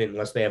confident,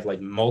 unless they have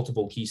like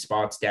multiple key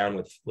spots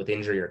down with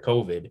injury or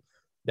COVID,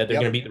 that they're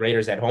going to beat the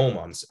Raiders at home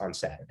on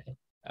Saturday.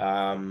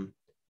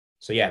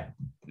 So yeah,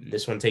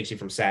 this one takes you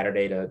from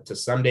Saturday to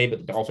Sunday, but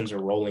the Dolphins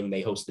are rolling.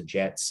 They host the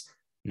Jets.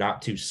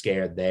 Not too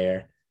scared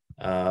there.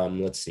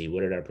 Let's see.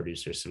 What did our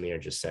producer Samir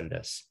just send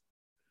us?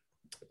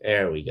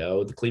 There we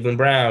go. The Cleveland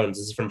Browns.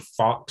 This is from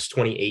Fox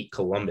 28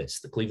 Columbus.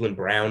 The Cleveland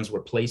Browns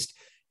were placed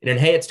in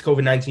enhanced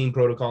COVID-19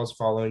 protocols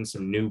following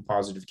some new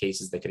positive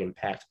cases that could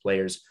impact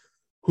players.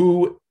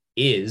 Who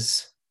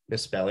is,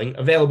 misspelling,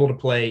 available to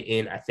play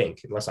in, I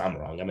think, unless I'm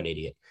wrong, I'm an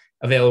idiot,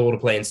 available to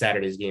play in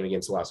Saturday's game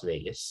against Las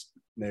Vegas.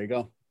 There you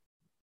go.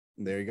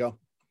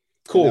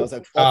 Cool.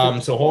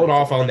 So hold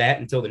off on that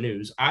until the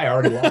news. I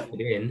already locked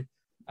it in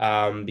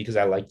because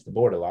I liked the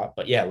board a lot.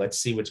 But yeah, let's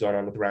see what's going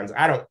on with the Browns.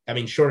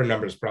 Shorter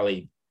numbers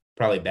probably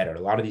better. A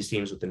lot of these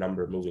teams with the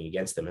number moving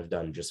against them have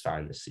done just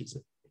fine this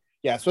season.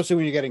 Yeah, especially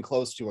when you're getting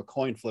close to a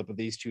coin flip of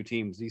these two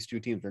teams. These two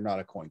teams are not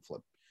a coin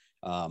flip,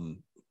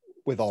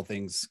 with all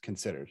things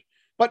considered.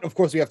 But of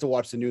course, we have to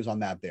watch the news on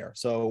that there.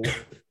 So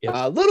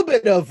a little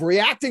bit of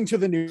reacting to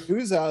the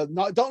news.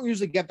 Don't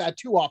usually get that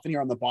too often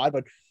here on the pod,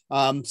 but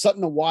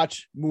something to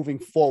watch moving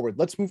forward.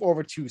 Let's move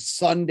over to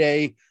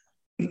Sunday.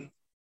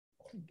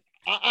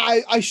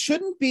 I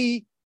shouldn't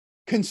be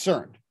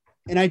concerned,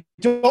 and I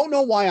don't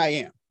know why I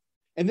am.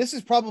 And this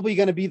is probably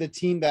going to be the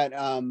team that,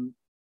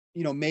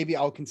 maybe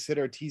I'll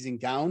consider teasing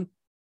down.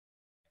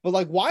 But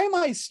like, why am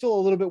I still a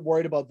little bit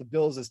worried about the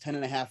Bills as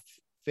 10.5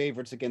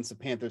 favorites against the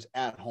Panthers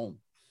at home?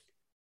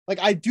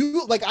 I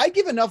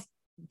give enough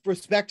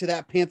respect to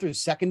that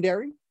Panthers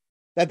secondary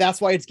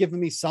that's why it's given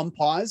me some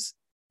pause.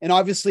 And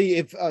obviously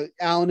if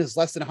Allen is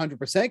less than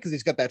 100% because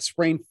he's got that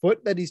sprained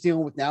foot that he's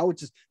dealing with now,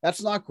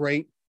 that's not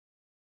great.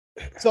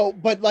 So,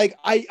 but like,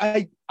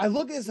 I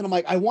look at this and I'm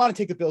like, I want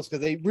to take the Bills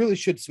because they really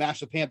should smash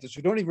the Panthers,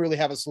 who don't even really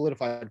have a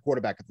solidified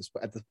quarterback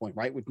at this point,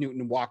 right? With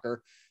Newton and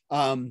Walker.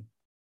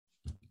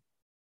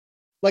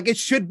 They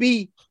should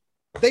beat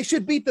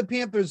the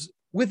Panthers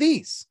with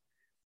ease.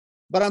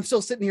 But I'm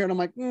still sitting here and I'm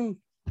like,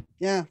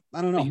 yeah,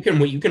 I don't know.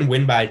 You can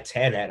win by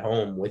 10 at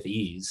home with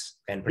ease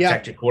and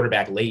protect your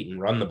quarterback late and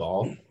run the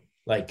ball.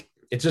 Like,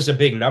 it's just a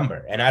big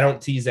number. And I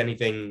don't tease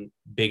anything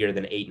bigger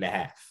than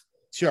 8.5.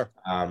 Sure.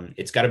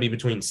 It's got to be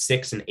between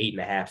 6 and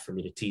 8.5 for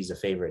me to tease a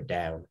favorite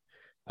down.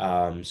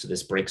 So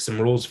this breaks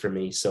some rules for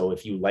me. So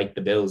if you like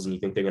the Bills and you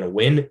think they're going to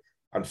win,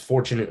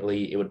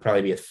 unfortunately, it would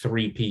probably be a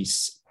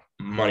 3-piece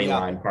money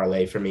line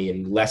parlay for me,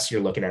 unless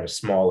you're looking at a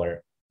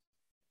smaller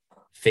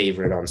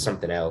favorite on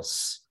something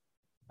else.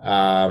 You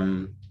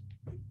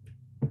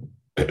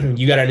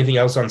got anything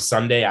else on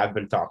Sunday? I've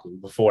been talking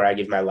before I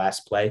give my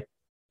last play.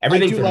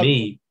 Everything for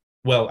me,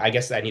 well, I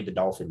guess I need the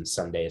Dolphins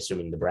Sunday,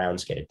 assuming the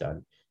Browns get it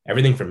done.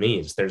 Everything for me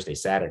is Thursday,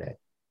 Saturday.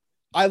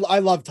 I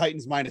love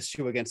Titans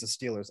 -2 against the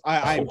Steelers.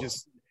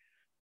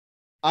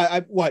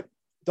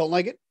 Don't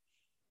like it?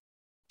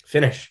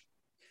 Finish.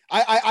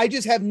 I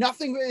just have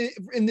nothing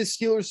in this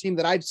Steelers team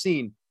that I've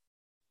seen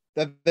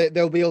that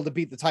they'll be able to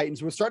beat the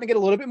Titans. We're starting to get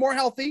a little bit more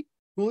healthy.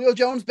 Julio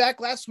Jones back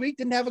last week,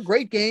 didn't have a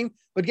great game,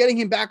 but getting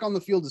him back on the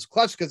field is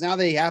clutch because now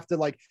they have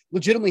to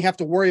legitimately have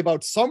to worry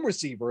about some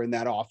receiver in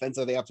that offense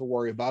that they have to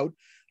worry about.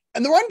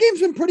 And the run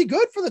game's been pretty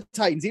good for the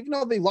Titans. Even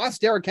though they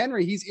lost Derrick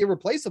Henry, he's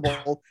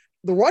irreplaceable.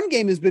 The run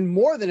game has been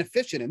more than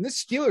efficient. And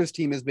this Steelers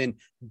team has been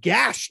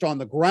gashed on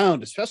the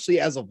ground, especially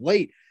as of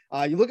late.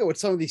 You look at what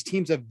some of these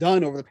teams have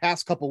done over the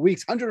past couple of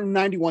weeks: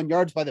 191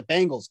 yards by the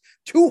Bengals,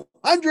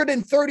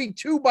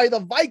 232 by the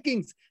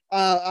Vikings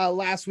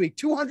last week,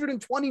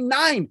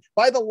 229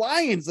 by the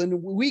Lions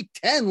in week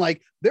 10.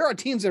 There are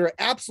teams that are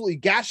absolutely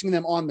gashing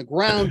them on the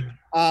ground.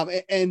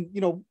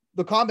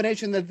 The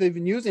combination that they've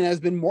been using has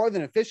been more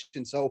than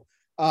efficient. So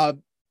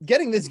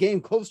getting this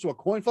game close to a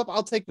coin flip,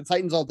 I'll take the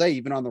Titans all day,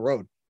 even on the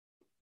road.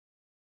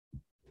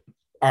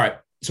 All right.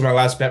 So my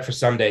last bet for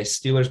Sunday,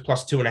 Steelers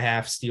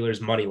 +2.5,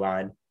 Steelers money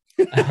line.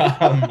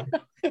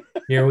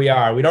 Here we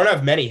are. We don't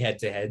have many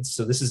head-to-heads,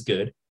 so this is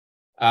good.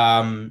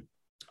 I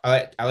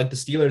like the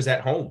Steelers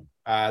at home.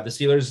 The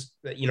Steelers,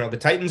 the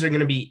Titans are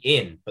going to be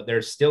in, but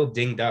they're still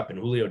dinged up, and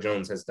Julio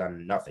Jones has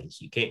done nothing.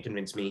 So you can't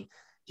convince me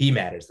he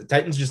matters. The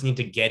Titans just need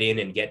to get in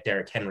and get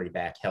Derrick Henry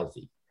back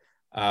healthy.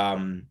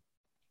 And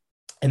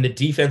the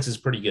defense is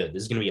pretty good.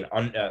 This is going to be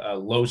a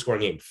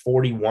low-scoring game,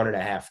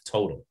 41.5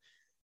 total.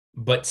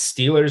 But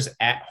Steelers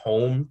at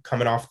home,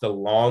 coming off the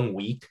long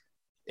week,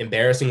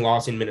 embarrassing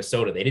loss in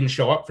Minnesota. They didn't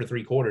show up for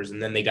 3 quarters,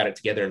 and then they got it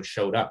together and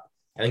showed up.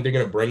 I think they're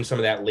going to bring some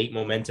of that late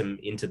momentum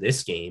into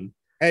this game.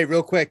 Hey,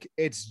 real quick,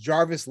 it's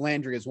Jarvis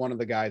Landry is one of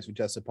the guys who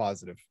tested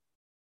positive.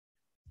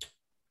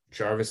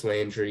 Jarvis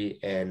Landry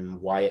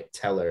and Wyatt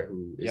Teller,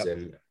 who is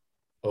an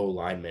O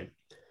lineman.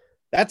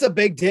 That's a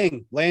big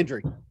ding,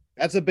 Landry.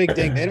 That's a big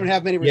ding. They don't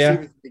have many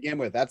receivers to begin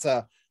with. That's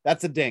a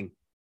ding.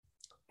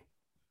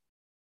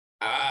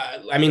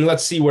 I mean,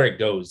 let's see where it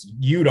goes.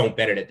 You don't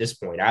bet it at this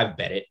point. I've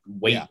bet it.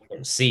 Wait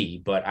and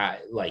see. But I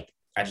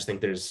just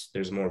think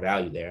there's more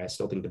value there. I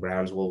still think the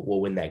Browns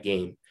will win that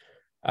game.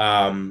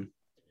 All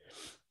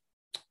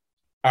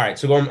right.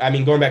 So going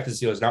back to the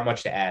Steelers, not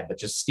much to add, but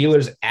just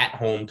Steelers at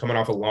home, coming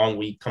off a long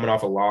week, coming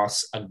off a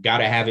loss, a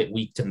gotta have it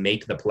week to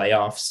make the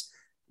playoffs.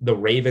 The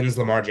Ravens,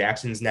 Lamar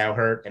Jackson's now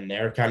hurt and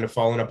they're kind of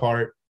falling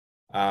apart.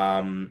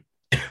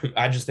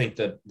 I just think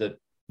the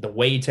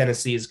way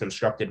Tennessee is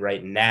constructed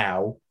right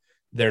now,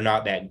 they're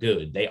not that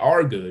good. They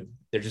are good.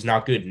 They're just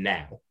not good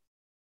now.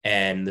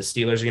 And the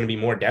Steelers are going to be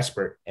more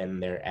desperate,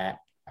 and they're at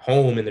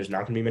home, and there's not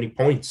going to be many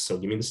points. So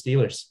give me the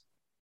Steelers.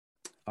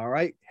 All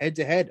right. Head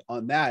to head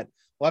on that.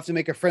 We'll have to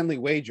make a friendly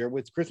wager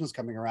with Christmas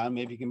coming around.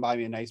 Maybe you can buy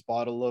me a nice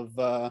bottle of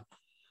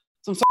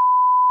some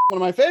one of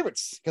my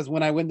favorites. Because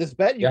when I win this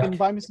bet, you can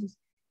buy me some.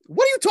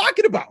 What are you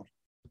talking about?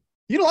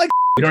 You don't like?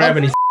 We don't have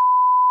any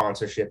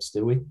sponsorships,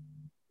 do we?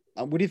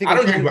 What do you think?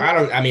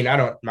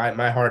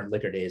 My hard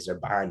liquor days are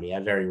behind me. I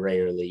very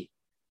rarely.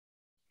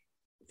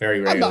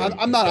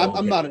 I'm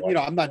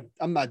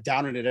not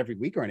downing it every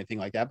week or anything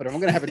like that. But if I'm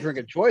gonna have a drink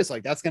of choice,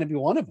 like that's gonna be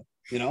one of them.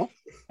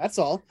 That's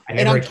all. I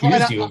never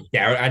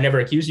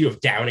accused you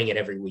of downing it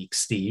every week,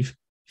 Steve.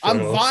 I'm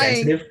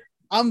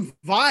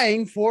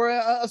vying for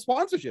a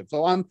sponsorship,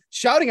 so I'm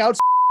shouting out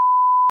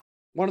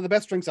one of the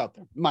best drinks out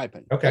there, in my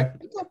opinion. Okay,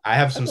 I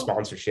have some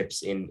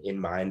sponsorships in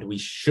mind. We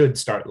should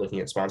start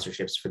looking at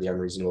sponsorships for the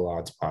Unreasonable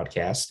Odds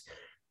podcast.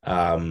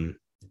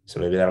 So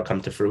maybe that'll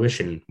come to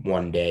fruition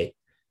one day.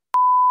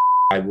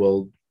 I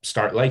will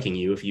start liking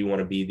you if you want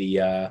to be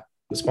the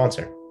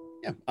sponsor.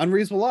 Yeah,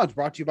 Unreasonable Odds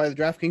brought to you by the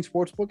DraftKings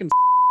Sportsbook and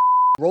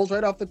rolls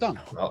right off the tongue.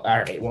 Well, all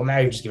right. Well, now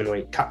you're just giving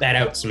away. Cut that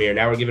out, Samir.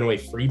 Now we're giving away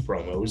free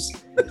promos.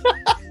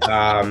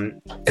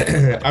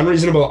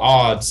 Unreasonable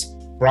Odds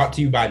brought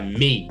to you by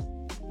me,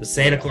 the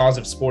Santa Claus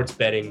of sports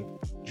betting,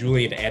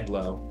 Julian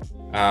Edlow,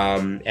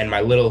 and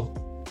my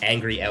little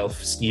angry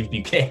elf, Steve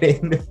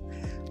Buchanan.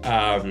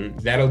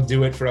 That'll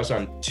do it for us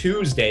on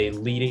Tuesday,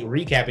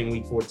 recapping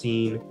week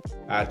 14.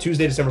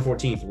 Tuesday, December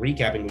 14th,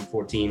 recapping week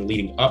 14,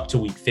 leading up to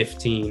week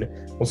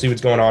 15. We'll see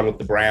what's going on with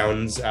the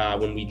Browns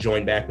when we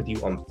join back with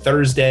you on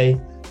Thursday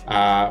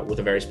with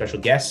a very special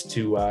guest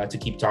to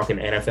keep talking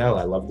NFL.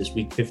 I love this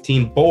week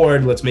 15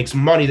 board. Let's make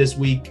some money this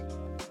week.